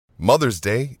Mother's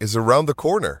Day is around the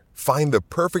corner. Find the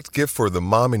perfect gift for the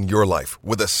mom in your life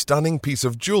with a stunning piece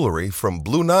of jewelry from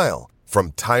Blue Nile.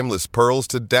 From timeless pearls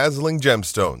to dazzling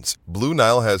gemstones, Blue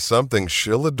Nile has something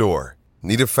she'll adore.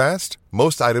 Need it fast?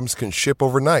 Most items can ship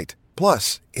overnight.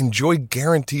 Plus, enjoy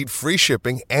guaranteed free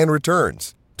shipping and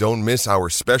returns. Don't miss our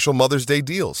special Mother's Day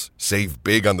deals. Save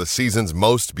big on the season's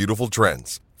most beautiful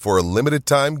trends. For a limited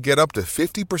time, get up to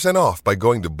 50% off by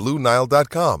going to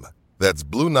BlueNile.com. That's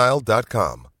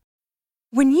BlueNile.com.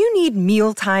 When you need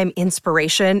mealtime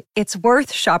inspiration, it's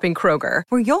worth shopping Kroger,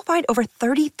 where you'll find over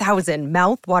 30,000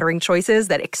 mouth-watering choices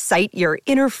that excite your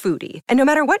inner foodie. And no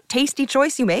matter what tasty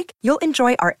choice you make, you'll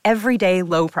enjoy our everyday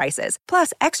low prices,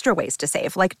 plus extra ways to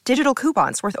save, like digital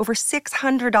coupons worth over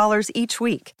 $600 each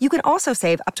week. You can also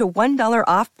save up to $1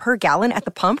 off per gallon at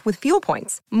the pump with fuel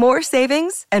points. More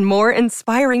savings and more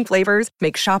inspiring flavors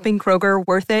make shopping Kroger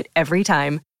worth it every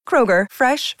time. Kroger,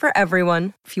 fresh for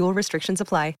everyone. Fuel restrictions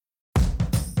apply.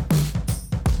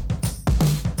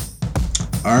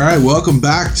 All right, welcome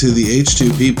back to the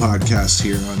H2P podcast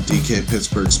here on DK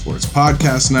Pittsburgh Sports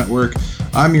Podcast Network.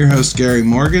 I'm your host, Gary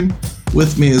Morgan.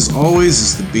 With me, as always,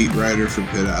 is the beat writer for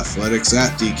Pitt Athletics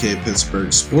at DK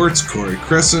Pittsburgh Sports, Corey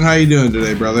Crisson. How you doing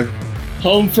today, brother?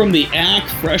 Home from the AC,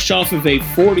 fresh off of a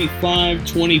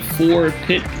 45-24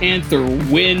 Pitt Panther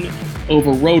win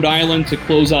over Rhode Island to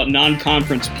close out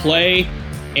non-conference play.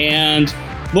 And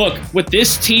look, with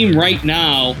this team right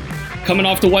now, coming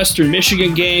off the Western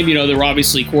Michigan game, you know, there were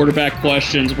obviously quarterback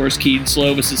questions. Where's Kedon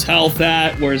Slovis' health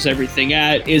at? Where's everything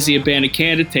at? Is he a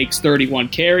Abanikanda? Takes 31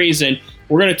 carries. And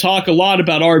we're going to talk a lot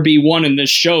about RB1 in this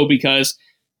show because,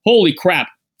 holy crap,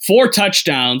 4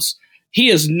 touchdowns. He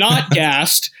is not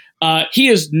gassed. He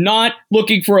is not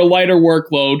looking for a lighter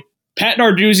workload. Pat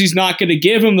Narduzzi's not going to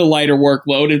give him the lighter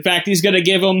workload. In fact, he's going to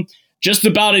give him just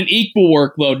about an equal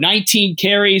workload. 19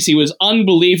 carries. He was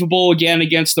unbelievable again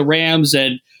against the Rams.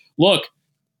 And look,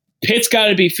 Pitt's got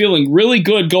to be feeling really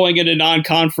good going into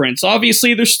non-conference.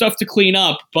 Obviously, there's stuff to clean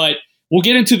up, but we'll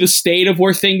get into the state of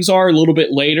where things are a little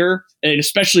bit later, and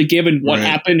especially given what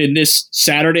happened in this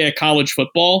Saturday at college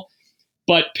football.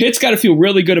 But Pitt's got to feel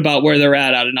really good about where they're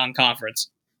at out of non-conference.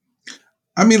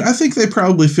 I mean, I think they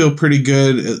probably feel pretty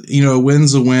good. You know, a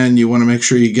win's a win. You want to make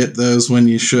sure you get those when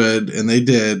you should, and they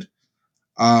did.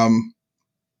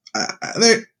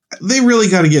 They really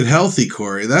got to get healthy,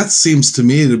 Corey. That seems to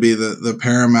me to be the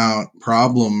paramount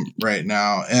problem right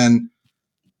now. And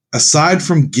aside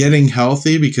from getting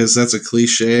healthy, because that's a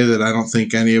cliche that I don't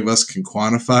think any of us can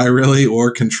quantify really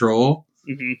or control,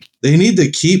 they need to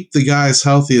keep the guys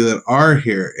healthy that are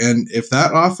here. And if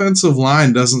that offensive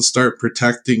line doesn't start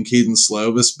protecting Kedon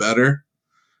Slovis better,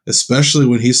 especially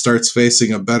when he starts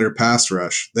facing a better pass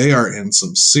rush, they are in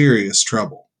some serious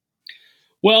trouble.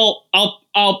 Well,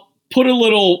 I'll put a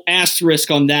little asterisk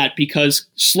on that because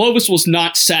Slovis was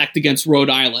not sacked against Rhode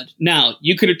Island. Now,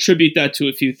 you could attribute that to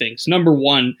a few things. Number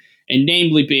one, and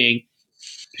namely being,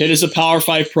 Pitt is a Power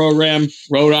 5 program,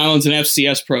 Rhode Island's an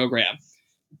FCS program.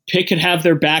 Pitt could have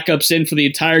their backups in for the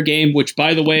entire game, which,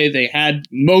 by the way, they had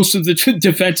most of the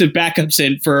defensive backups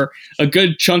in for a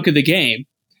good chunk of the game.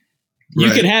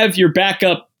 You can have your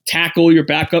backup tackle, your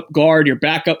backup guard, your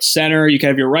backup center. You can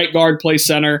have your right guard play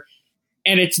center.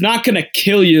 And it's not going to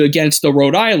kill you against the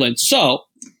Rhode Island. So,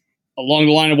 along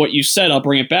the line of what you said, I'll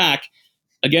bring it back.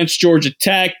 Against Georgia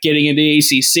Tech, getting into the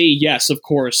ACC, yes, of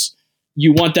course,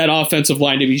 you want that offensive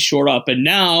line to be shored up. And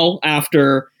now,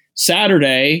 after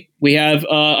Saturday, we have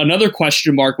another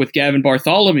question mark with Gavin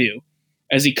Bartholomew.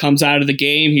 As he comes out of the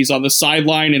game, he's on the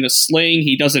sideline in a sling.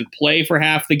 He doesn't play for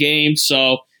half the game.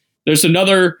 So, there's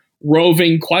another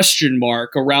roving question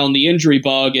mark around the injury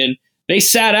bug. And they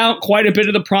sat out quite a bit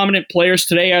of the prominent players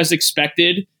today as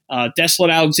expected. Deslin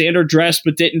Alexander dressed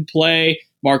but didn't play.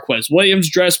 Marquez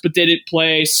Williams dressed but didn't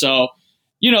play. So,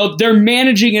 you know, they're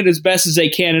managing it as best as they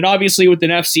can. And obviously with an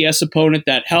FCS opponent,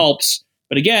 that helps.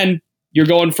 But again, you're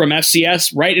going from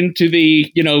FCS right into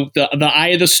the, you know, the eye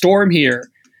of the storm here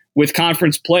with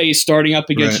conference play starting up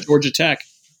against Georgia Tech.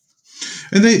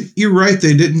 And you're right,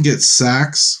 they didn't get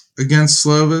sacks against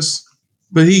Slovis,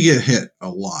 but he get hit a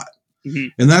lot.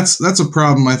 And that's a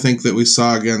problem I think that we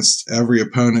saw against every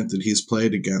opponent that he's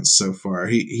played against so far.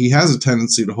 He has a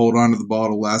tendency to hold on to the ball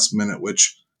to the last minute,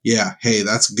 which, yeah, hey,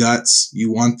 that's guts.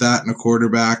 You want that in a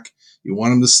quarterback. You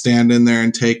want him to stand in there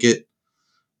and take it.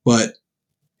 But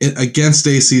against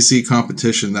ACC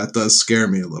competition, that does scare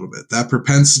me a little bit. That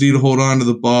propensity to hold on to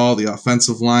the ball, the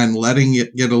offensive line, letting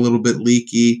it get a little bit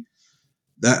leaky,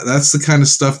 that's the kind of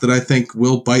stuff that I think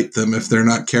will bite them if they're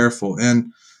not careful.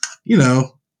 And, you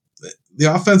know, the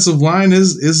offensive line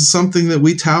is something that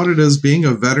we touted as being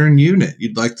a veteran unit.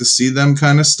 You'd like to see them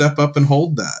kind of step up and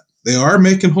hold that. they are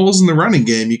making holes in the running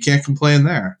game. You can't complain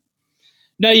there.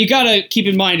 Now, you got to keep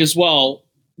in mind as well,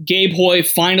 Gabe Hoy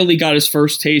finally got his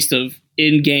first taste of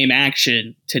in-game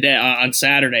action today on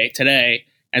Saturday, today,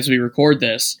 as we record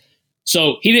this.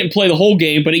 So he didn't play the whole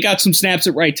game, but he got some snaps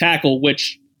at right tackle,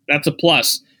 which that's a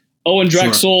plus. Owen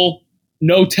Drexel,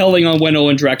 no telling on when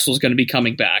Owen Drexel is going to be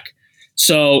coming back.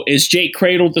 So is Jake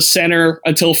Cradle the center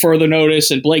until further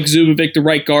notice and Blake Zubovic the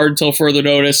right guard until further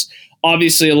notice?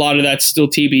 Obviously, a lot of that's still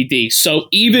TBD. So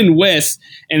even with,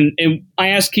 and I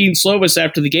asked Kedon Slovis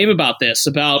after the game about this,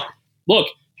 look,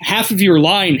 half of your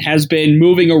line has been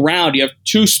moving around. You have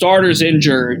 2 starters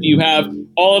injured. You have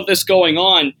all of this going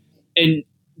on. And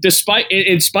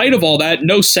in spite of all that,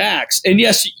 no sacks. And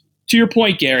yes, to your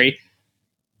point, Gary,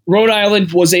 Rhode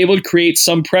Island was able to create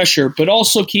some pressure, but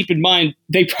also keep in mind,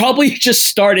 they probably just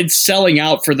started selling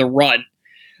out for the run.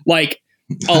 Like,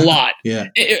 a lot. Yeah.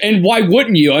 And why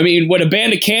wouldn't you? I mean, when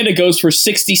Abanikanda goes for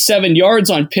 67 yards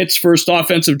on Pitt's first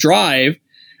offensive drive,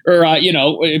 or,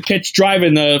 Pitt's drive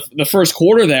in the first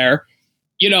quarter there,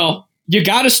 you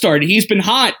got to start. He's been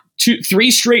hot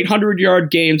 3 straight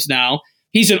 100-yard games now.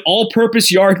 He's an all-purpose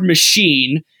yard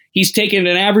machine. He's taken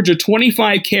an average of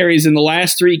 25 carries in the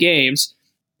last 3 games.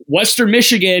 Western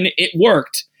Michigan, it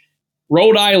worked.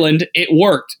 Rhode Island, it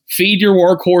worked. Feed your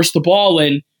workhorse the ball,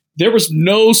 and there was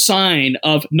no sign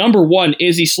of, number one,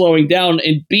 is he slowing down,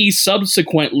 and B,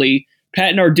 subsequently,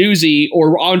 Pat Narduzzi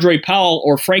or Andre Powell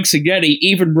or Frank Seghetti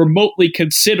even remotely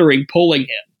considering pulling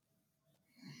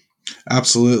him.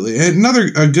 Absolutely.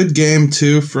 A good game,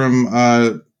 too,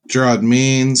 from Gerard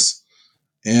Means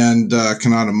and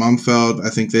Kanata Mumfeld. I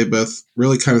think they both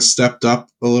really kind of stepped up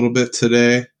a little bit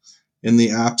today in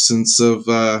the absence of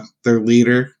their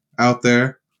leader out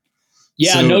there.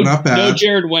 Yeah, so no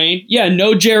Jared Wayne. Yeah,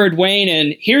 no Jared Wayne.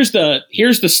 And here's the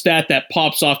stat that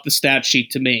pops off the stat sheet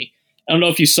to me. I don't know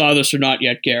if you saw this or not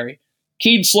yet, Gary.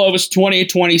 Kedon Slovis,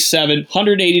 20-27,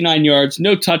 189 yards,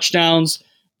 no touchdowns,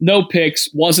 no picks,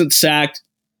 wasn't sacked.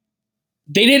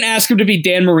 They didn't ask him to be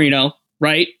Dan Marino,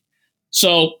 right?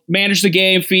 So manage the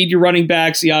game, feed your running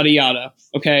backs, yada, yada.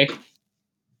 Okay.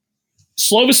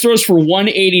 Slovis throws for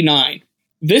 189.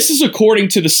 This is according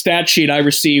to the stat sheet I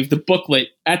received, the booklet,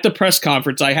 at the press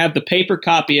conference. I have the paper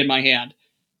copy in my hand.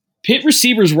 Pitt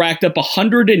receivers racked up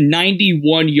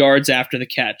 191 yards after the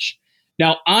catch.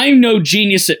 Now, I'm no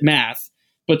genius at math,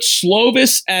 but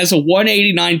Slovis as a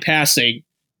 189 passing,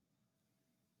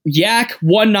 Yak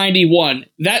 191.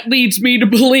 That leads me to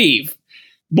believe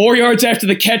more yards after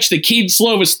the catch than Kedon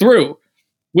Slovis threw,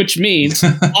 which means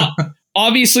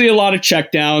obviously a lot of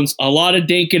checkdowns, a lot of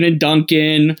dinking and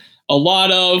dunking, a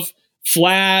lot of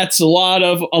flats, a lot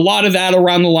of that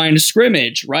around the line of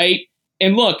scrimmage, right?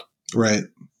 And look, right.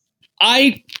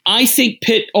 I think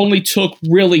Pitt only took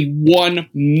really one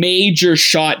major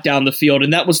shot down the field,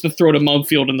 and that was the throw to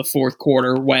Mumfield in the fourth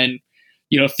quarter when,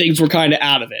 things were kind of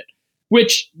out of it.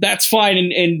 Which, that's fine,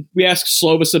 and we asked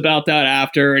Slovis about that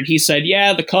after, and he said,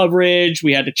 yeah, the coverage,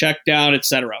 we had to check down,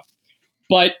 etc.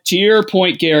 But to your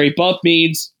point, Gary, Buff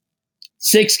Means,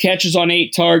 6 catches on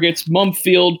 8 targets,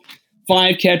 Mumfield,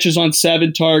 5 catches on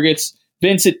 7 targets,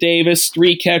 Vincent Davis,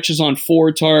 3 catches on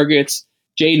 4 targets,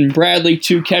 Jaden Bradley,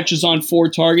 2 catches on 4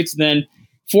 targets. Then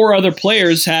 4 other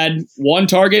players had 1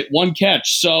 target, 1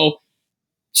 catch. So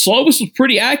Slovis was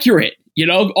pretty accurate,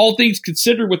 all things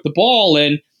considered with the ball.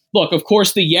 And look, of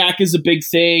course, the yak is a big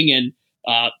thing,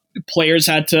 and players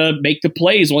had to make the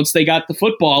plays once they got the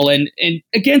football. And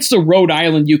against a Rhode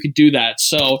Island, you could do that.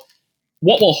 So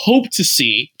what we'll hope to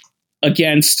see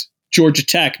against Georgia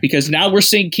Tech, because now we're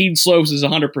seeing Kedon Slovis is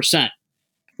 100%,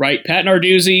 right? Pat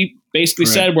Narduzzi basically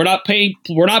said we're not playing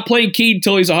Kedon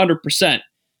until he's 100%.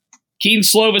 Kedon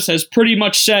Slovis has pretty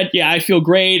much said, yeah, I feel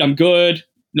great, I'm good,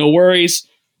 no worries.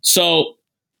 So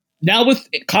now with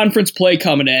conference play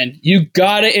coming in, you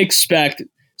gotta expect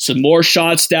some more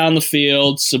shots down the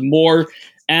field, some more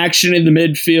action in the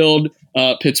midfield.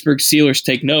 Pittsburgh Steelers,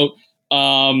 take note.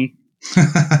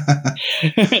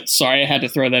 Sorry, I had to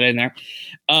throw that in there.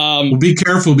 Well, be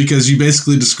careful, because you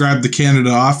basically described the Canada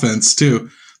offense too,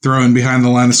 throwing behind the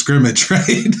line of scrimmage,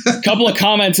 right? A couple of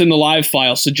comments in the live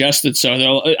file suggested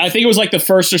so. I think it was like the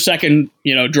first or second,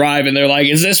 drive, and they're like,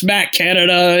 "Is this Matt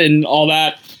Canada?" and all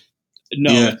that.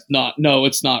 No, It's not. No,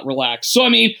 it's not. Relax. So, I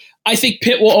mean, I think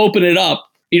Pitt will open it up.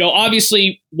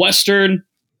 Obviously, Western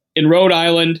and Rhode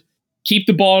Island, keep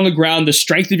the ball on the ground. The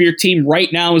strength of your team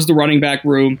right now is the running back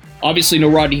room. Obviously, no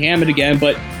Rodney Hammond again,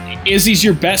 but Izzy's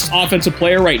your best offensive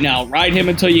player right now. Ride him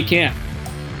until you can.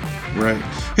 Right.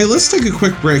 Hey, let's take a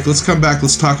quick break. Let's come back.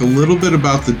 Let's talk a little bit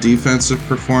about the defensive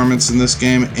performance in this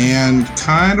game and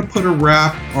kind of put a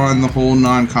wrap on the whole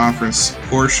non-conference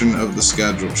portion of the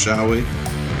schedule, shall we?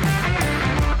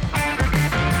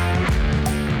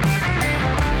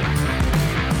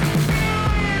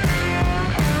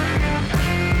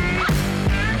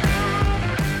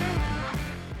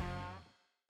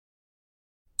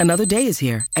 Another day is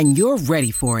here, and you're ready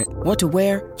for it. What to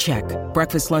wear? Check.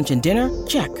 Breakfast, lunch, and dinner?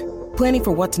 Check. Planning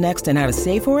for what's next and how to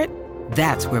save for it?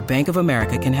 That's where Bank of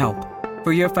America can help.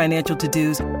 For your financial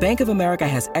to-dos, Bank of America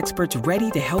has experts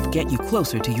ready to help get you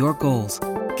closer to your goals.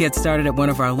 Get started at one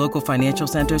of our local financial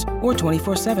centers or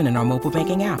 24/7 in our mobile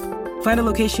banking app. Find a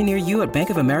location near you at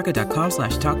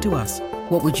bankofamerica.com/talktous.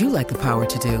 What would you like the power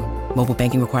to do? Mobile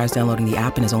banking requires downloading the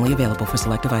app and is only available for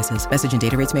select devices. Message and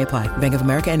data rates may apply. Bank of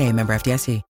America N.A., member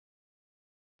FDIC.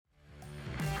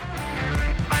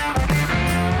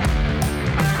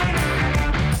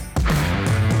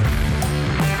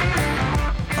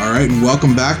 All right, and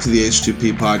welcome back to the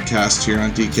H2P podcast here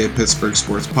on DK Pittsburgh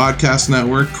Sports Podcast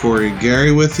Network. Corey and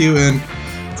Gary with you. And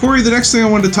Corey, the next thing I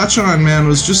wanted to touch on, man,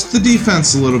 was just the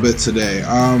defense a little bit today.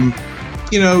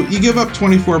 You give up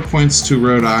 24 points to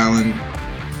Rhode Island.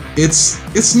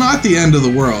 It's not the end of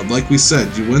the world. Like we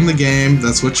said, you win the game.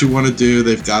 That's what you want to do.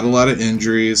 They've got a lot of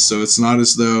injuries, so it's not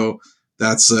as though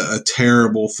that's a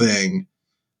terrible thing.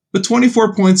 But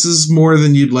 24 points is more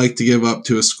than you'd like to give up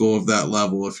to a school of that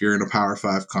level if you're in a Power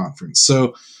 5 conference.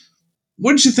 So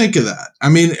what did you think of that? I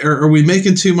mean, are we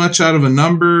making too much out of a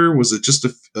number? Was it just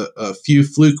a few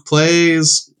fluke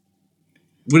plays?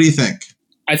 What do you think?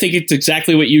 I think it's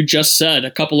exactly what you just said,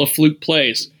 a couple of fluke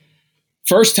plays.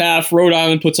 First half, Rhode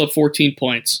Island puts up 14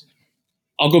 points.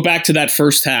 I'll go back to that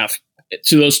first half,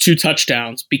 to those 2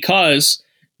 touchdowns, because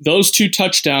those 2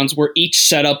 touchdowns were each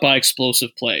set up by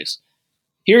explosive plays.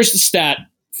 Here's the stat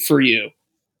for you.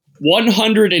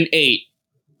 108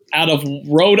 out of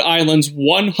Rhode Island's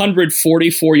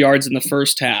 144 yards in the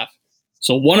first half.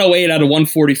 So 108 out of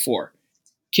 144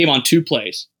 came on 2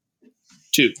 plays.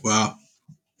 2. Wow.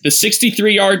 The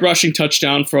 63-yard rushing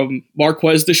touchdown from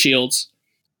Marquez de Shields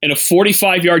and a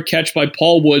 45-yard catch by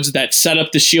Paul Woods that set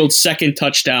up the Shields' second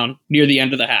touchdown near the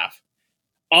end of the half.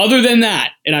 Other than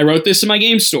that, and I wrote this in my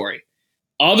game story,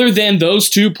 other than those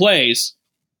 2 plays,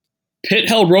 Pitt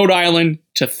held Rhode Island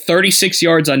to 36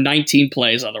 yards on 19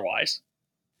 plays otherwise.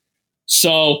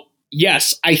 So,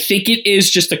 yes, I think it is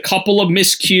just a couple of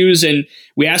miscues, and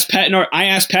I asked Pat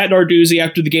Narduzzi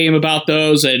after the game about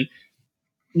those, and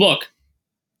look,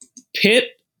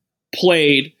 Pitt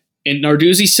played, and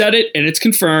Narduzzi said it, and it's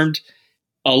confirmed,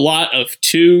 a lot of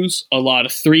 2s, a lot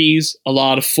of 3s, a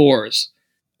lot of 4s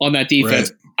on that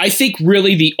defense. Right. I think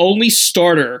really the only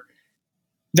starter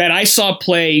that I saw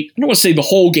play, I don't want to say the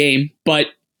whole game, but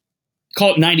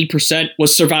call it 90%,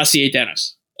 was Servassier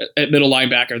Dennis at middle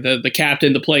linebacker, the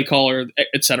captain, the play caller,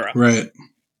 etc. Right.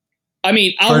 I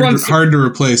mean, hard to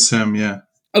replace him, yeah.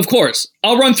 Of course.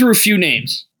 I'll run through a few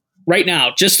names right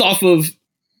now, just off of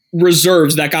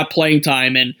reserves that got playing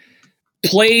time and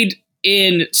played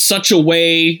in such a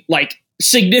way, like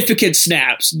significant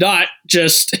snaps, not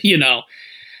just, not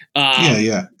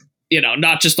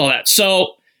just all that.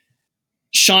 So,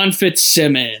 Sean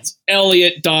Fitzsimmons,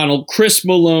 Elliott Donald, Chris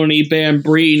Maloney, Bam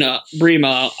Brema,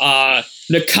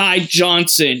 Nakai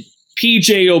Johnson,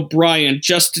 PJ O'Brien,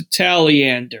 Justin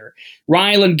Taliander,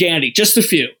 Rylan Gandy, just a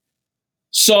few.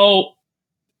 So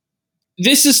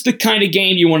this is the kind of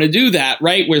game you want to do that,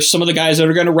 right? Where some of the guys that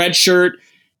are going to redshirt,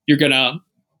 you're going to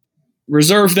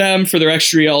reserve them for their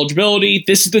extra eligibility.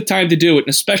 This is the time to do it, and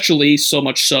especially so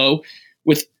much so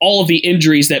with all of the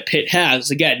injuries that Pitt has.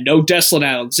 Again, no Deslin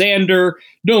Alexander,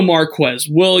 no Marquez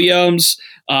Williams,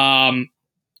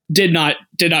 did not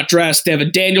dress.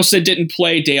 Devin Danielson didn't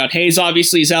play. Deion Hayes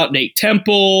obviously is out. Nate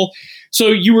Temple. So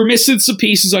you were missing some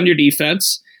pieces on your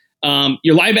defense.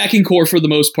 Your linebacking core for the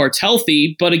most part's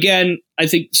healthy, but again, I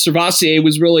think Servassier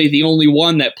was really the only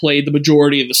one that played the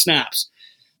majority of the snaps.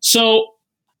 So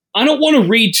I don't want to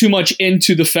read too much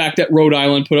into the fact that Rhode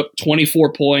Island put up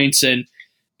 24 points and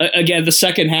again, the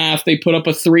second half, they put up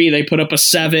a 3, they put up a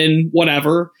 7,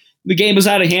 whatever. The game was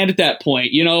out of hand at that point.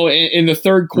 In the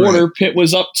third quarter, right. Pitt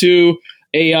was up to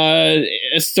a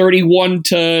 31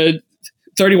 to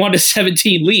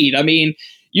 17 lead. I mean,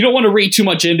 you don't want to read too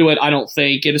much into it, I don't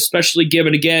think, and especially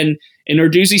given, again, and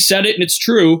Narduzzi said it, and it's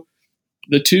true,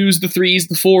 the 2s, the 3s,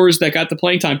 the 4s that got the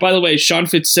playing time. By the way, Sean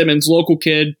Fitzsimmons, local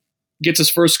kid, gets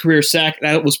his first career sack.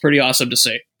 That was pretty awesome to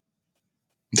see.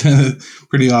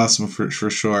 Pretty awesome for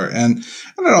sure. And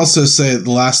I'd also say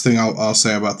the last thing I'll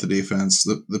say about the defense,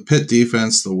 the Pitt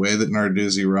defense, the way that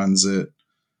Narduzzi runs it,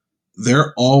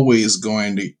 they're always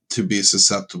going to be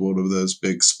susceptible to those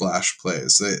big splash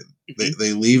plays.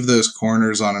 They leave those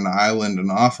corners on an island an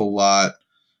awful lot,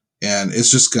 and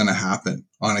it's just going to happen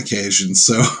on occasion.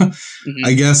 So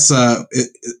I guess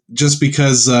just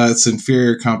because it's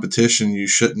inferior competition, you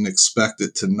shouldn't expect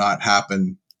it to not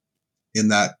happen in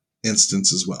that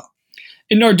instance as well.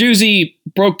 And Narduzzi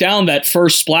broke down that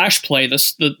first splash play,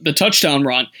 the touchdown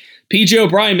run. PJ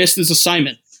O'Brien missed his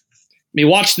assignment. I mean,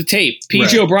 watch the tape.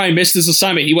 PJ O'Brien missed his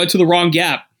assignment. He went to the wrong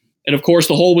gap. And, of course,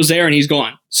 the hole was there and he's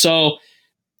gone. So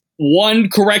one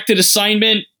corrected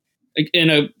assignment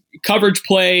in a coverage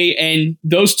play, and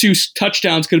those 2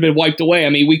 touchdowns could have been wiped away. I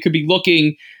mean, we could be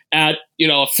looking at,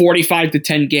 a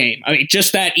 45-10 game. I mean,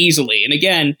 just that easily. And,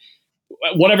 again,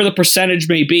 whatever the percentage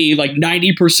may be, like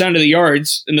 90% of the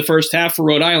yards in the first half for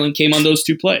Rhode Island came on those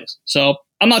 2 plays. So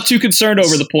I'm not too concerned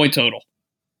over the point total.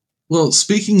 Well,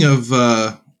 speaking of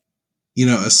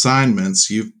assignments,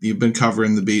 you've been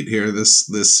covering the beat here this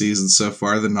season so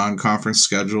far. The non-conference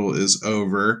schedule is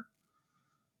over.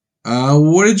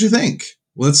 What did you think?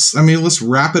 Let's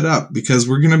wrap it up, because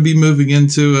we're going to be moving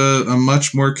into a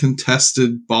much more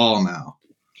contested ball now.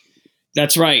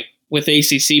 That's right. With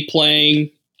ACC playing,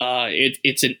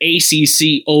 it's an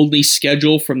ACC only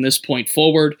schedule from this point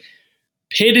forward.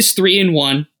 Pitt is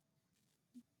 3-1.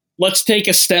 Let's take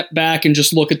a step back and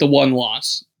just look at the one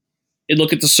loss. And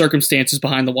look at the circumstances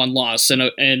behind the one loss.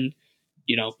 And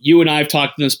you and I have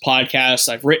talked in this podcast.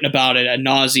 I've written about it ad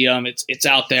nauseum. It's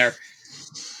out there.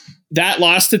 That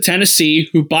loss to Tennessee,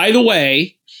 who, by the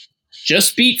way,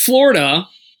 just beat Florida.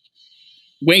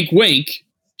 Wink, wink.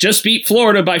 Just beat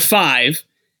Florida by 5.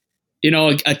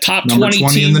 A top number 20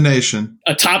 team in the nation.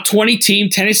 A top 20 team.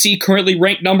 Tennessee currently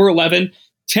ranked number 11.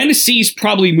 Tennessee's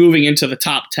probably moving into the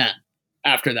top 10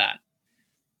 after that.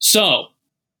 So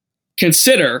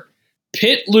consider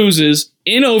Pitt loses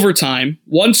in overtime,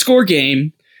 1-score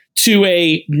game, to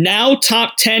a now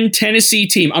top 10 Tennessee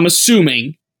team. I'm assuming,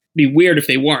 it'd be weird if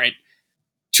they weren't,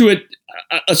 to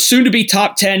a soon-to-be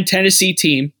top 10 Tennessee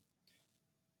team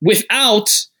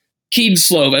without Kedon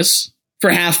Slovis for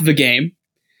half of the game,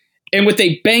 and with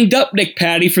a banged-up Nick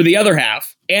Patty for the other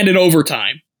half, and in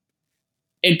overtime.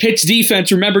 And Pitt's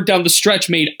defense, remember, down the stretch,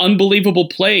 made unbelievable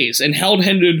plays and held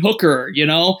Hendon Hooker,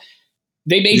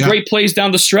 They made great plays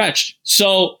down the stretch.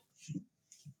 So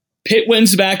Pitt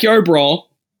wins the backyard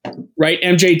brawl, right?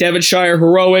 MJ Devonshire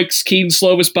heroics. Kedon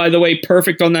Slovis, by the way,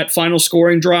 perfect on that final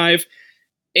scoring drive.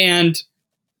 And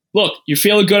look, you're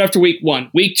feeling good after week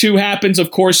 1. Week 2 happens.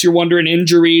 Of course, you're wondering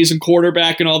injuries and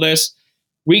quarterback and all this.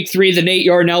 Week 3, the Nate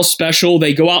Yarnell special.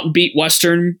 They go out and beat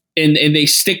Western, and they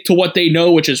stick to what they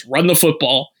know, which is run the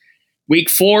football. Week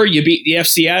 4, you beat the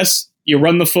FCS. You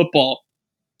run the football.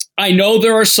 I know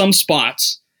there are some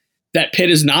spots that Pitt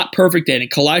is not perfect in,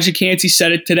 and Kalijah Kancey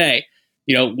said it today.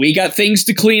 We got things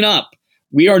to clean up.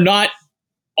 We are not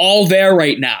all there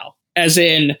right now, as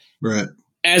in we're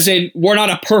not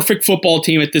a perfect football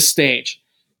team at this stage.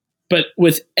 But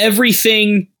with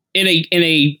everything in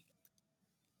a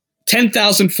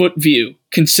 10,000-foot view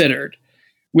considered,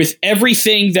 with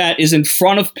everything that is in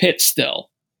front of Pitt still,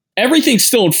 everything's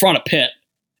still in front of Pitt.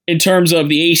 In terms of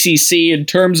the ACC, in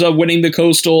terms of winning the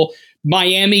Coastal.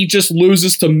 Miami just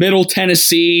loses to Middle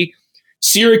Tennessee.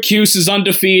 Syracuse is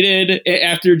undefeated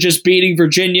after just beating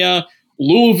Virginia.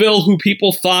 Louisville, who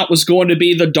people thought was going to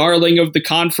be the darling of the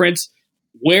conference,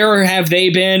 where have they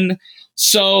been?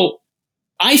 So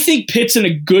I think Pitt's in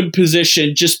a good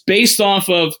position just based off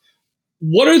of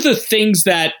what are the things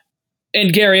that,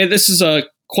 and Gary, this is a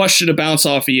question to bounce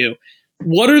off of you.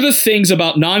 What are the things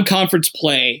about non-conference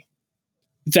play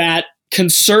that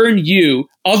concern you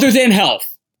other than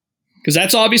health? Because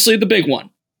that's obviously the big one.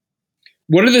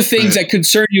 What are the things that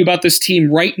concern you about this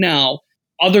team right now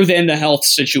other than the health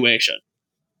situation?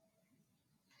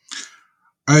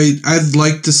 I'd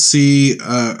like to see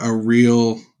a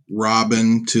real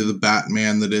Robin to the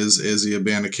Batman that is Izzy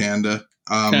Abanikanda.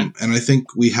 And I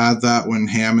think we had that when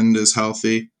Hammond is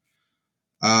healthy.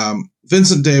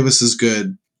 Vincent Davis is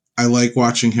good. I like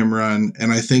watching him run,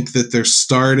 and I think that they're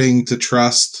starting to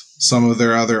trust some of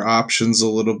their other options a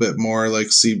little bit more, like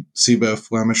Sibo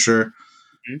Flemisher.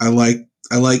 Mm-hmm.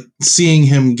 I like seeing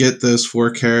him get those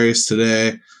 4 carries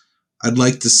today. I'd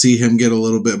like to see him get a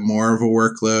little bit more of a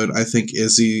workload. I think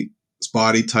Izzy's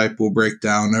body type will break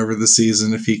down over the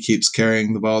season if he keeps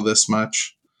carrying the ball this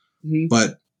much. Mm-hmm.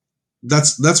 But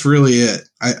that's really it.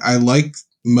 I like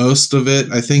most of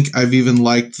it. I think I've even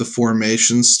liked the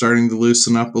formations starting to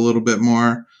loosen up a little bit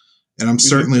more. And I'm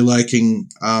certainly liking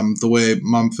the way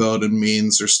Mumfeld and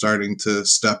Means are starting to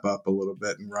step up a little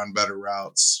bit and run better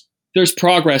routes. There's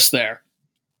progress there.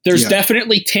 There's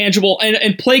definitely tangible.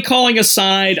 And play calling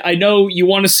aside, I know you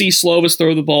want to see Slovis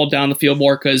throw the ball down the field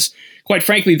more because, quite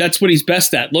frankly, that's what he's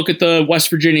best at. Look at the West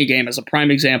Virginia game as a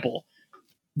prime example.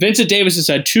 Vincent Davis has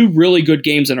had 2 really good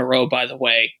games in a row, by the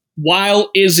way, while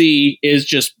Izzy is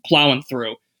just plowing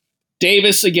through.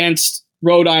 Davis against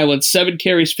Rhode Island, 7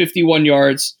 carries, 51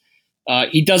 yards.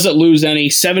 He doesn't lose any,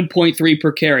 7.3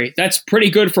 per carry. That's pretty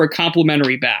good for a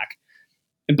complimentary back.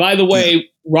 And by the way,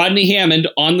 Rodney Hammond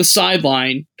on the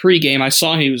sideline pregame, I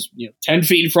saw he was 10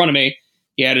 feet in front of me.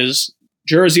 He had his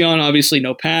jersey on, obviously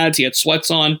no pads. He had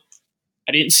sweats on.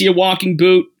 I didn't see a walking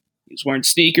boot. He was wearing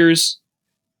sneakers.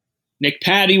 Nick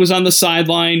Patty was on the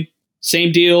sideline.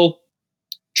 Same deal.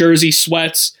 Jersey,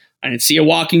 sweats. I didn't see a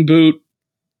walking boot.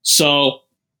 So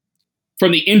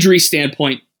from the injury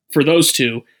standpoint for those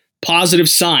two, positive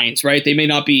signs, right? They may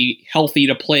not be healthy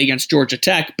to play against Georgia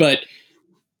Tech, but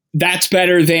that's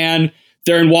better than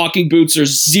they're in walking boots.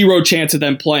 There's zero chance of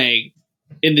them playing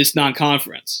in this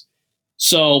non-conference.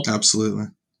 So absolutely,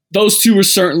 those two are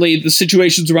certainly, the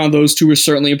situations around those two are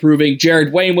certainly improving.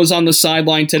 Jared Wayne was on the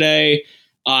sideline today.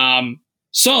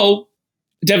 So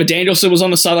Devin Danielson was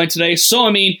on the sideline today. So,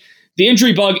 I mean, the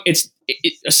injury bug,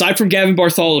 aside from Gavin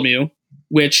Bartholomew,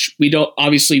 which we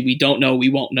don't know, we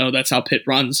won't know. That's how Pitt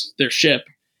runs their ship.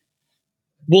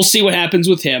 We'll see what happens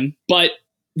with him. But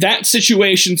that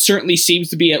situation certainly seems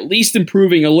to be at least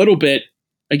improving a little bit,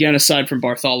 again, aside from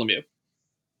Bartholomew.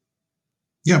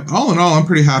 Yeah, all in all, I'm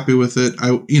pretty happy with it.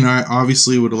 I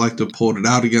obviously would have liked to have pulled it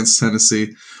out against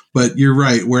Tennessee, but you're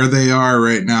right. Where they are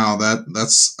right now,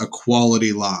 that's a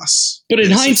quality loss. But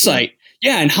in hindsight,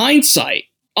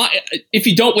 if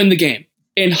you don't win the game,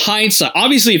 in hindsight,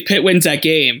 obviously if Pitt wins that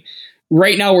game,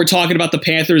 right now we're talking about the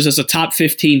Panthers as a top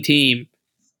 15 team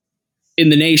in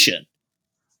the nation.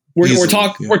 We're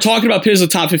talking about Pitt as a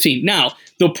top 15. Now,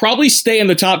 they'll probably stay in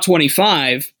the top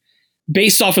 25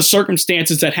 based off of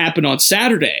circumstances that happened on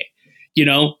Saturday.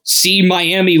 See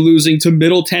Miami losing to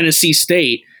Middle Tennessee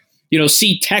State.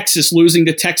 See Texas losing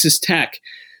to Texas Tech.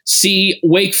 See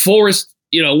Wake Forest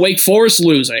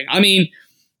losing. I mean,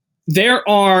 there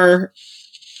are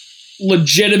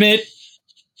legitimate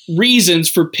reasons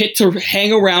for Pitt to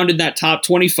hang around in that top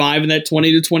 25, in that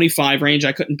 20 to 25 range.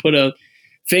 I couldn't put a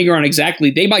finger on exactly.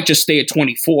 They might just stay at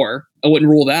 24. I wouldn't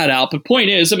rule that out. But point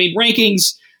is, I mean,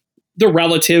 rankings, they're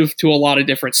relative to a lot of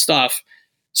different stuff.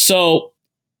 So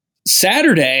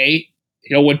Saturday,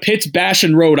 when Pitt's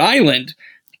bashing Rhode Island,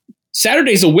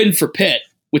 Saturday's a win for Pitt.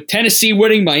 With Tennessee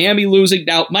winning, Miami losing.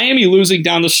 Now, Miami losing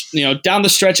down the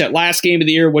stretch at last game of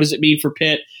the year, what does it mean for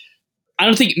Pitt? I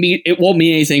don't think it won't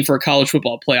mean anything for a college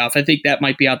football playoff. I think that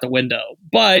might be out the window.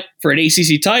 But for an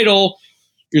ACC title,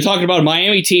 you're talking about a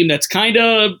Miami team that's kind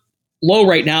of low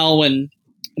right now, and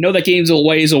I know that game's a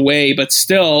ways away, but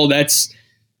still, that's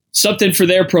something for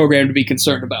their program to be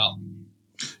concerned about.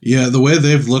 Yeah, the way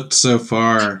they've looked so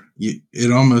far,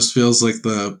 it almost feels like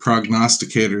the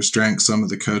prognosticators drank some of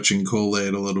the coaching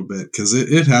Kool-Aid a little bit, because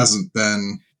it hasn't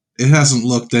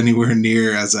looked anywhere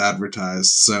near as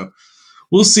advertised. So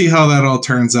we'll see how that all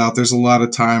turns out. There's a lot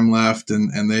of time left,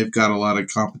 and they've got a lot of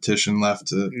competition left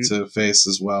to face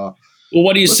as well. Well,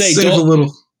 what do you say?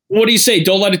 What do you say?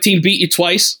 Don't let a team beat you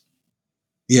twice?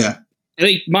 Yeah. I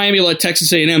think Miami let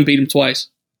Texas A&M beat them twice.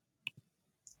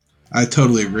 I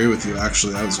totally agree with you,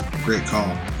 actually. That was a great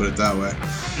call, put it that way.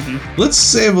 Mm-hmm. Let's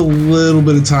save a little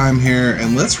bit of time here,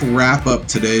 and let's wrap up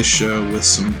today's show with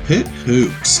some Pitt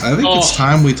hoops. I think it's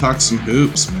time we talk some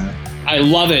hoops, man. I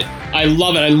love it. I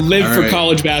live for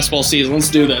college basketball season. Let's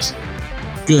do this.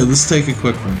 Good. Let's take a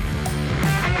quick one.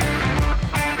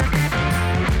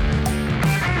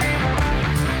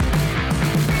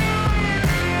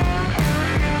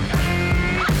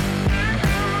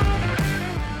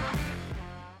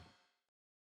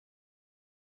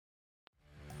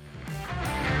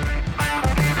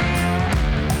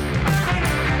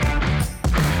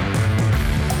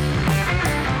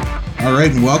 All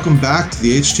right, and welcome back to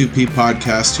the H2P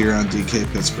podcast here on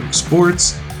DK Pittsburgh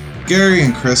Sports. Gary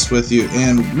and Chris with you,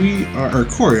 and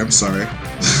Corey, I'm sorry.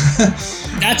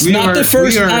 That's not the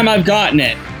first time I've gotten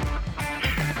it.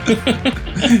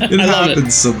 It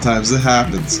happens sometimes. It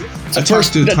happens. I talk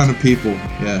to a ton of people.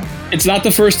 Yeah. It's not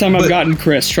the first time I've gotten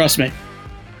Chris, trust me.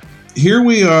 Here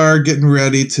we are getting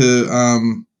ready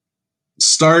to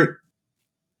start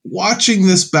watching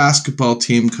this basketball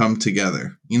team come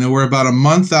together. We're about a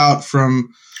month out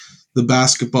from the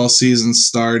basketball season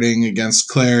starting against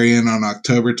Clarion on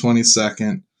October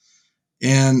 22nd.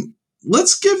 And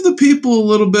let's give the people a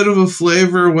little bit of a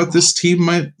flavor of what this team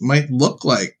might look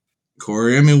like,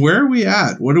 Corey. I mean, where are we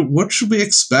at? What should we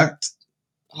expect?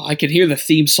 Oh, I can hear the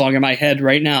theme song in my head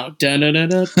right now. Da, da, da,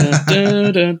 da,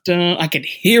 da, da, da. I can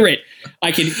hear it.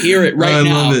 I can hear it right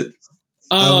now.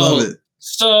 I love it.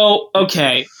 So,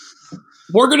 okay.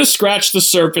 We're going to scratch the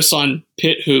surface on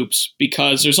Pitt hoops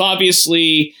because there's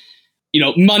obviously,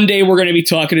 Monday we're going to be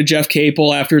talking to Jeff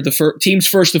Capel after the team's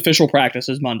first official practice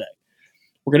is Monday.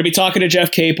 We're going to be talking to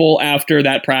Jeff Capel after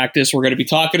that practice. We're going to be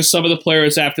talking to some of the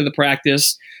players after the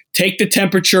practice, take the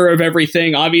temperature of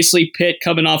everything. Obviously, Pitt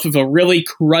coming off of a really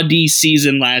cruddy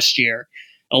season last year.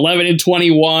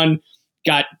 11-21,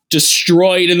 got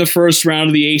destroyed in the first round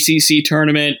of the ACC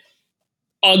tournament.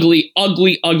 Ugly,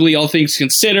 all things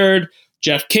considered.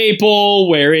 Jeff Capel,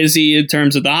 where is he in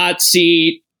terms of the hot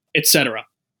seat, etc.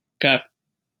 Okay.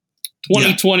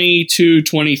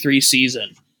 2022-23 season.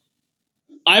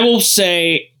 I will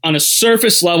say on a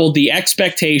surface level, the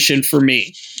expectation for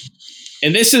me,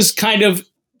 and this is kind of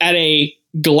at a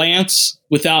glance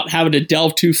without having to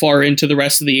delve too far into the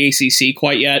rest of the ACC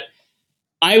quite yet,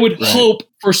 I would hope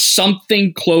for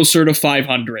something closer to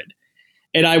 500.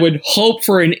 And I would hope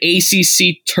for an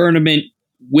ACC tournament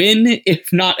win, if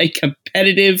not a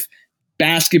competitive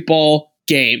basketball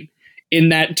game in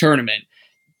that tournament.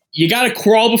 You got to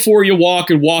crawl before you walk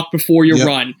and walk before you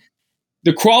run.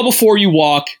 The crawl before you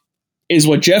walk is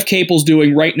what Jeff Capel's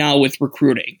doing right now with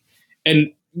recruiting.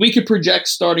 And we could project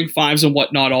starting fives and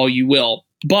whatnot all you will.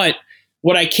 But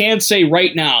what I can say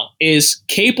right now is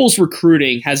Capel's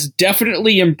recruiting has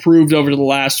definitely improved over the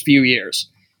last few years.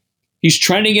 He's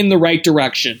trending in the right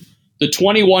direction. The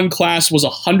 21 class was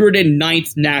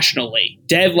 109th nationally,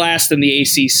 dead last in the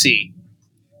ACC.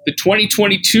 The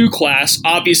 2022 class,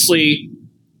 obviously,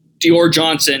 Dior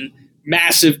Johnson,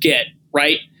 massive get,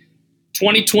 right?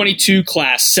 2022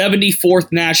 class,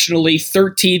 74th nationally,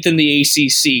 13th in the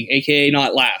ACC, aka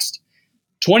not last.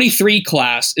 23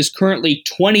 class is currently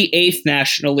 28th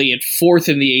nationally and 4th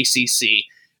in the ACC.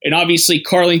 And obviously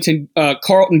Carlton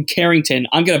Carrington,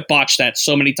 I'm going to botch that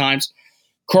so many times.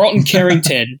 Carlton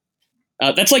Carrington,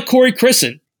 that's like Corey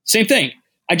Crisson. Same thing.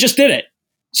 I just did it.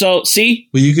 So, see?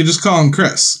 Well, you could just call him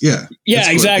Chris. Yeah.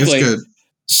 Yeah, exactly. It's good.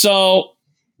 So,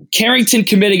 Carrington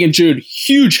committing in June,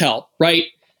 huge help, right?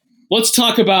 Let's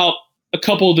talk about a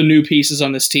couple of the new pieces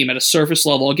on this team at a surface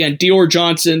level. Again, Dior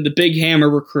Johnson, the big hammer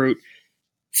recruit.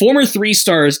 Former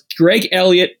 3-stars Greg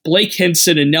Elliott, Blake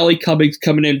Hinson, and Nelly Cummings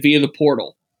coming in via the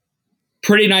portal.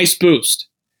 Pretty nice boost.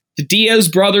 The Diaz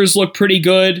brothers look pretty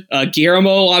good.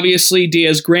 Guillermo, obviously,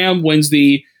 Diaz-Graham wins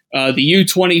the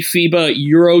U20 FIBA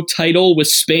Euro title with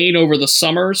Spain over the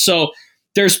summer. So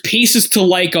there's pieces to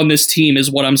like on this team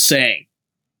is what I'm saying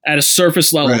at a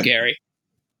surface level, right. Gary.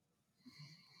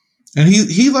 And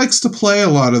he likes to play a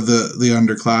lot of the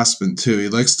underclassmen, too. He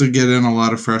likes to get in a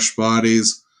lot of fresh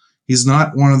bodies. He's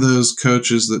not one of those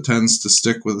coaches that tends to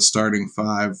stick with a starting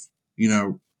five,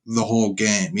 the whole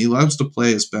game. He loves to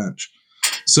play his bench.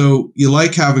 So you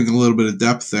like having a little bit of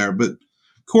depth there. But,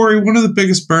 Corey, one of the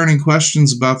biggest burning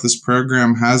questions about this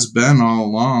program has been all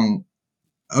along,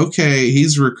 okay,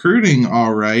 he's recruiting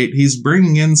all right. He's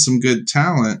bringing in some good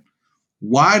talent.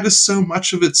 Why does so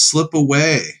much of it slip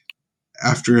away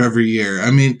after every year?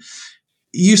 I mean,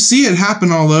 you see it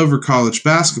happen all over college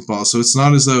basketball, so it's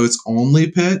not as though it's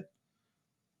only Pitt,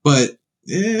 but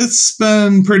it's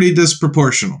been pretty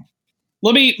disproportional.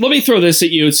 Let me throw this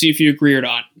at you and see if you agree or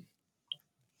not.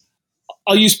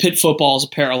 I'll use Pitt football as a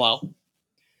parallel.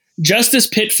 Just as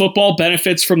Pitt football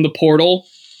benefits from the portal,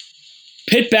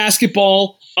 Pitt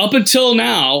basketball, up until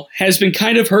now, has been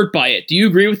kind of hurt by it. Do you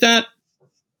agree with that?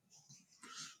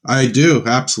 I do,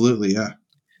 absolutely, yeah.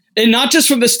 And not just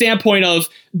from the standpoint of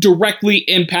directly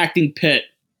impacting Pitt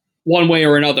one way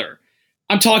or another.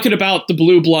 I'm talking about the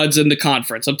Blue Bloods in the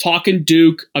conference. I'm talking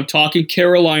Duke. I'm talking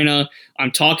Carolina.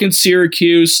 I'm talking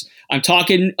Syracuse. I'm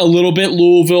talking a little bit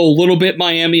Louisville, a little bit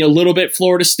Miami, a little bit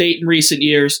Florida State in recent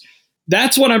years.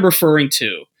 That's what I'm referring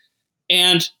to.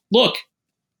 And look,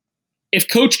 if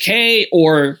Coach K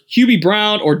or Hubie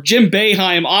Brown or Jim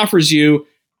Boeheim offers you,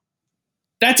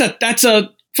 that's a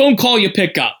phone call you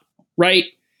pick up, right?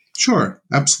 Sure,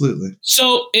 absolutely.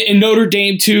 So in Notre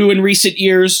Dame too in recent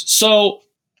years. So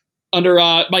under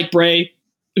Mike Bray,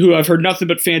 who I've heard nothing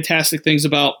but fantastic things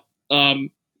about.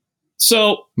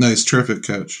 Nice, terrific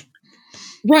coach.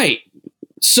 Right.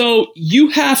 So you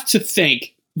have to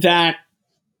think that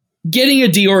getting a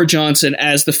Dior Johnson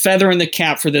as the feather in the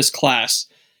cap for this class,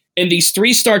 and these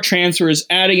 3-star transfers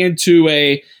adding into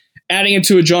a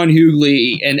John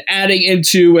Hughley and adding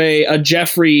into a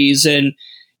Jeffries and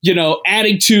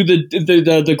adding to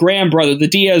the Graham brother, the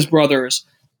Diaz brothers.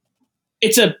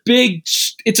 It's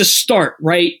a start,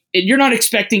 right? And you're not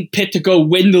expecting Pitt to go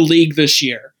win the league this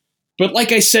year. But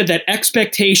like I said, that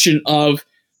expectation of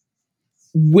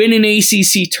win an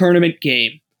ACC tournament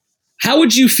game. How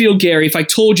would you feel, Gary, if I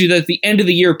told you that at the end of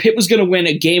the year, Pitt was going to win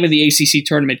a game in the ACC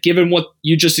tournament, given what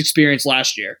you just experienced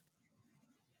last year?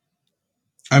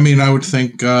 I mean, I would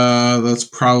think that's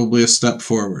probably a step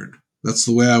forward. That's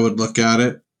the way I would look at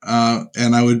it.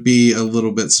 And I would be a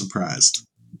little bit surprised.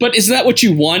 But is that what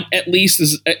you want, at least,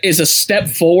 is a step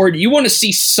forward? You want to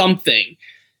see something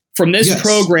from this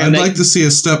program. I'd like to see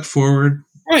a step forward.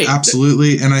 Right.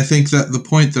 Absolutely. And I think that the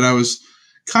point that I was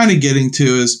kind of getting to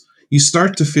is, you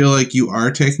start to feel like you are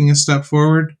taking a step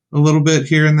forward a little bit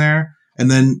here and there,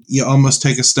 and then you almost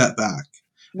take a step back.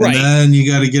 Right. And then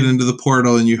you got to get into the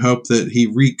portal and you hope that he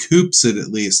recoups it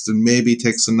at least and maybe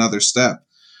takes another step.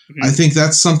 Mm-hmm. I think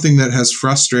that's something that has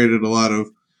frustrated a lot of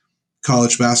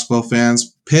college basketball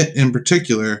fans, Pitt in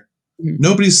particular. Mm-hmm.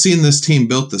 Nobody's seen this team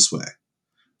built this way.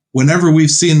 Whenever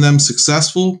we've seen them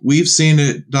successful, we've seen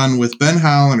it done with Ben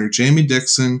Howland or Jamie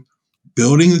Dixon,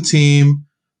 building the team,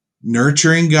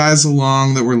 nurturing guys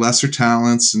along that were lesser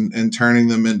talents and turning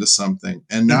them into something.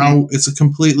 And now it's a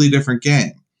completely different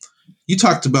game. You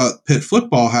talked about Pitt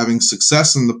football having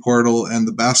success in the portal and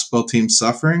the basketball team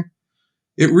suffering.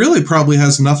 It really probably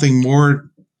has nothing more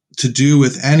to do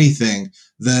with anything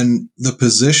than the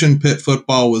position Pitt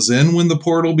football was in when the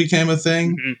portal became a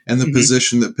thing and the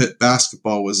position that Pitt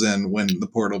basketball was in when the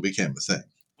portal became a thing.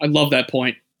 I love that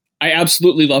point. I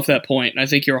absolutely love that point. And I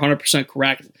think you're 100%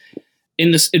 correct.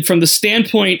 From the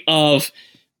standpoint of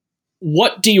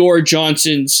what Dior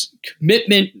Johnson's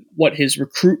commitment, what his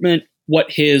recruitment,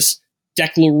 what his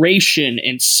declaration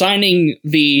and signing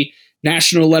the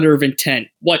national letter of intent,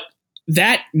 what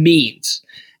that means.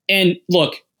 And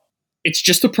look, it's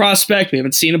just a prospect. We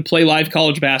haven't seen him play live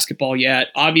college basketball yet.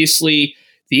 Obviously,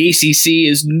 the ACC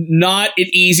is not an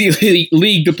easy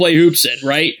league to play hoops in,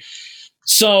 right?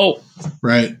 So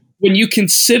when you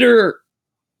consider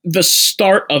the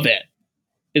start of it,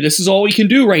 and this is all we can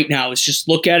do right now, is just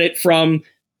look at it from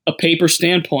a paper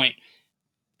standpoint.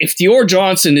 If Dior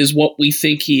Johnson is what we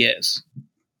think he is,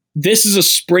 this is a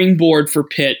springboard for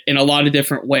Pitt in a lot of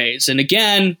different ways. And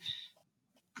again,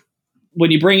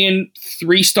 when you bring in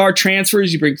 3-star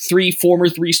transfers, you bring 3 former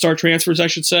 3-star transfers, I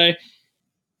should say,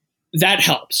 that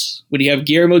helps. When you have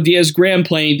Guillermo Diaz-Graham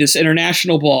playing this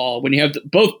international ball, when you have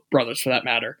both brothers, for that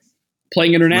matter,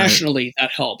 playing internationally,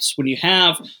 that helps. When you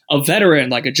have a veteran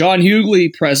like a John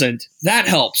Hughley present, that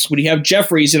helps. When you have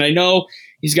Jeffries, and I know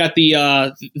he's got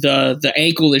the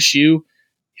ankle issue,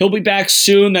 he'll be back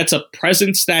soon. That's a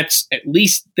presence that's at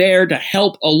least there to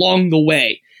help along the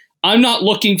way. I'm not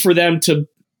looking for them to,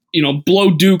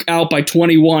 blow Duke out by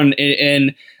 21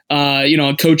 in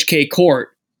Coach K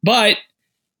court, but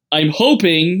I'm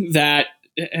hoping that,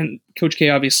 and Coach K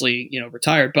obviously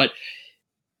retired, but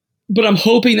I'm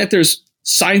hoping that there's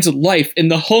signs of life in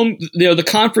the home, the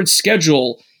conference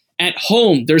schedule at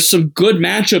home. There's some good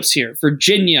matchups here.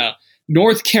 Virginia,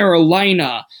 North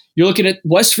Carolina. You're looking at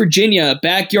West Virginia,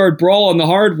 backyard brawl on the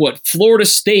hardwood. Florida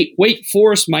State, Wake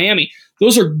Forest, Miami.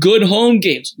 Those are good home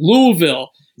games.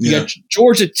 Louisville. You got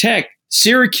Georgia Tech,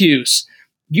 Syracuse.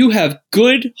 You have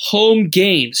good home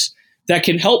games that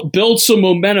can help build some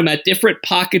momentum at different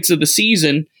pockets of the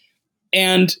season.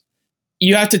 And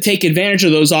you have to take advantage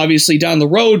of those, obviously, down the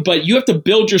road, but you have to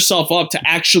build yourself up to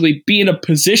actually be in a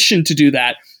position to do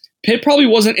that. Pitt probably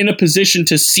wasn't in a position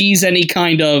to seize any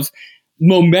kind of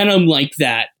momentum like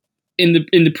that in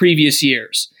the previous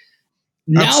years.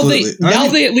 Now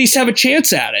they at least have a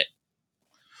chance at it.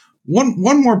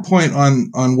 One more point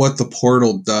on what the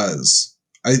portal does.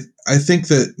 I think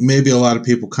that maybe a lot of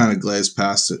people kind of glaze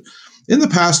past it. In the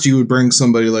past, you would bring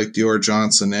somebody like Dior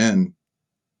Johnson in.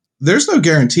 There's no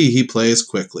guarantee he plays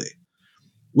quickly.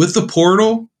 With the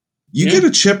portal, you get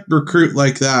a chip recruit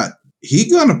like that,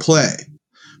 he's going to play.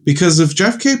 Because if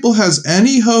Jeff Capel has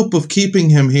any hope of keeping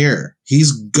him here,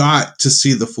 he's got to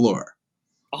see the floor.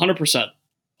 100%.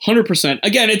 100%.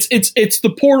 Again, it's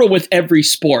the portal with every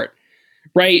sport,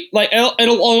 right? Like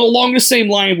along the same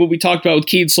line what we talked about with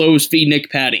Keaton Slovis v. Nick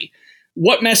Patty.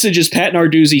 What message is Pat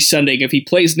Narduzzi sending if he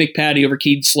plays Nick Patty over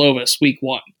Keaton Slovis week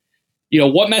 1?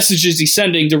 What message is he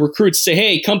sending to recruits to say,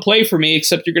 hey, come play for me,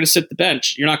 except you're going to sit the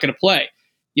bench. You're not going to play.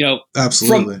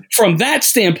 Absolutely. From that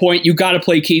standpoint, you got to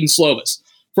play Keaton Slovis.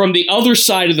 From the other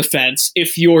side of the fence,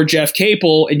 if you're Jeff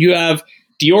Capel and you have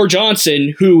Dior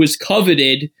Johnson, who is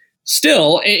coveted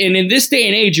still, and in this day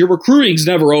and age, your recruiting's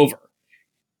never over.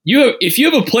 If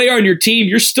you have a player on your team,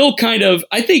 you're still kind of,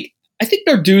 I think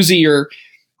Narduzzi, or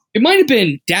it might have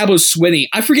been Dabo Swinney.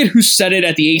 I forget who said it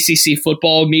at the ACC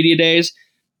football media days.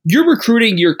 You're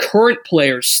recruiting your current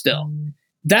players still.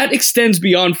 That extends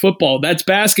beyond football. That's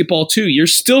basketball too. You're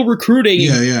still recruiting,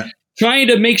 trying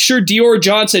to make sure Dior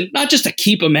Johnson, not just to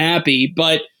keep him happy,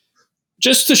 but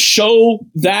just to show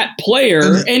that player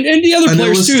and the other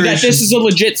players too that this is a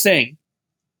legit thing.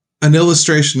 An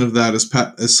illustration of that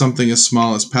is something as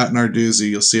small as Pat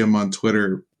Narduzzi. You'll see him on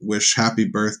Twitter wish happy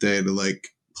birthday to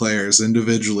players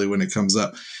individually when it comes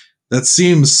up. That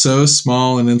seems so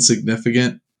small and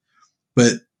insignificant,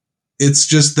 but it's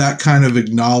just that kind of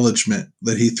acknowledgement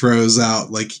that he throws out.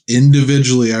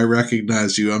 Individually, I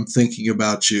recognize you. I'm thinking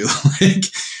about you.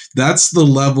 That's the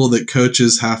level that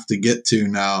coaches have to get to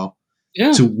now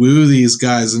to woo these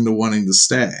guys into wanting to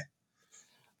stay.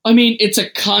 I mean, it's a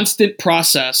constant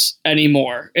process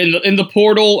anymore. And the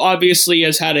portal obviously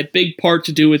has had a big part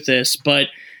to do with this, but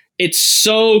it's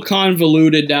so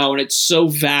convoluted now and it's so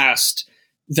vast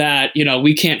that,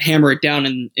 we can't hammer it down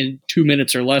in 2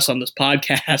 minutes or less on this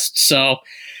podcast. So,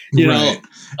 you know,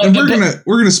 and we're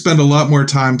gonna spend a lot more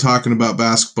time talking about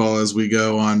basketball as we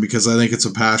go on, because I think it's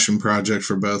a passion project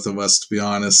for both of us, to be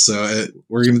honest. So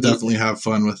we're gonna definitely have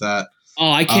fun with that.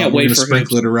 Oh, I can't wait for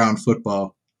sprinkle it around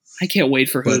football. I can't wait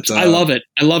for hoops. I love it.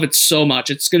 I love it so much.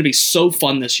 It's going to be so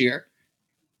fun this year.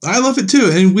 I love it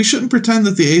too. And we shouldn't pretend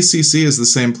that the ACC is the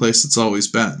same place it's always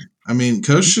been. I mean,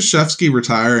 Coach Krzyzewski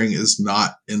retiring is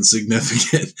not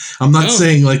insignificant. I'm not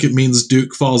saying like it means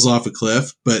Duke falls off a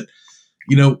cliff, but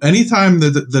anytime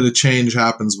that a change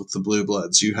happens with the Blue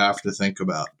Bloods, you have to think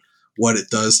about what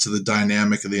it does to the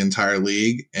dynamic of the entire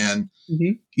league. And,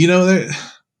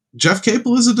 Jeff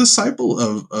Capel is a disciple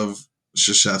of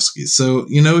Krzyzewski. So,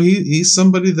 he's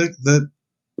somebody that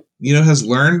has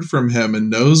learned from him and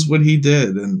knows what he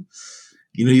did. And,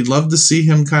 you'd love to see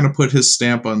him kind of put his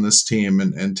stamp on this team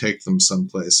and take them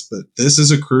someplace. But this is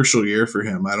a crucial year for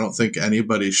him. I don't think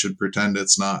anybody should pretend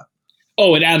it's not.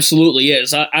 Oh, it absolutely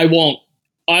is. I won't,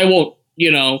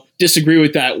 disagree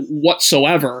with that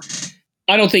whatsoever.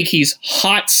 I don't think he's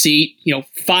hot seat,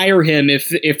 fire him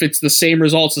if it's the same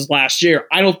results as last year.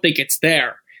 I don't think it's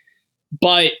there.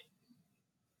 But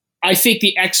I think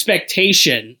the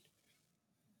expectation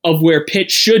of where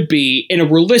Pitt should be in a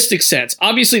realistic sense,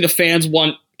 obviously the fans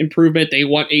want improvement. They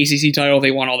want ACC title. They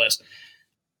want all this.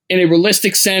 In a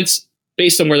realistic sense,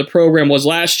 based on where the program was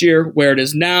last year, where it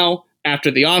is now, after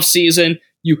the offseason,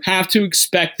 you have to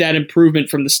expect that improvement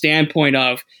from the standpoint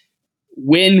of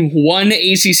win one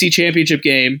ACC championship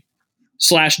game /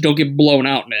 don't get blown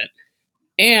out in it.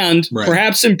 And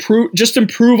perhaps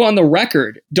improve on the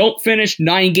record. Don't finish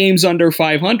 9 games under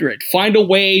 500. Find a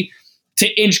way to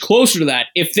inch closer to that.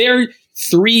 If they're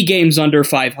 3 games under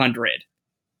 500,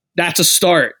 that's a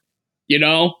start.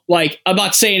 Like, I'm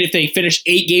not saying if they finish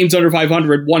 8 games under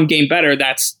 500, 1 game better,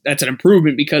 that's an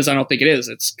improvement, because I don't think it is.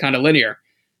 It's kind of linear.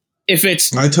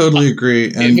 I totally agree.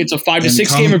 If it's a 5 to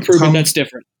 6 game improvement, that's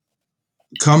different.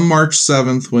 Come March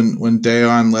 7th, when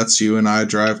Dayon lets you and I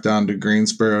drive down to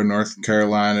Greensboro, North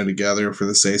Carolina together for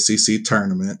this ACC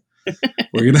tournament,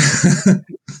 we're gonna.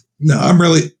 No, I'm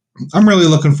really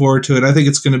looking forward to it. I think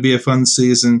it's going to be a fun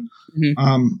season.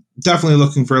 Mm-hmm. Definitely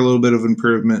looking for a little bit of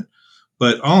improvement,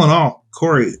 but all in all,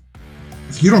 Corey,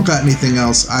 if you don't got anything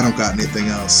else, I don't got anything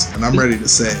else, and I'm ready to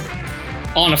say it.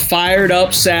 On a fired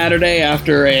up Saturday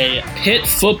after a Pitt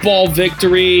football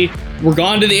victory, we're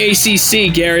gone to the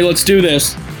ACC, Gary. Let's do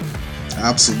this.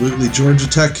 Absolutely. Georgia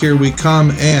Tech, here we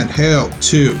come, and hail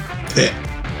to Pitt.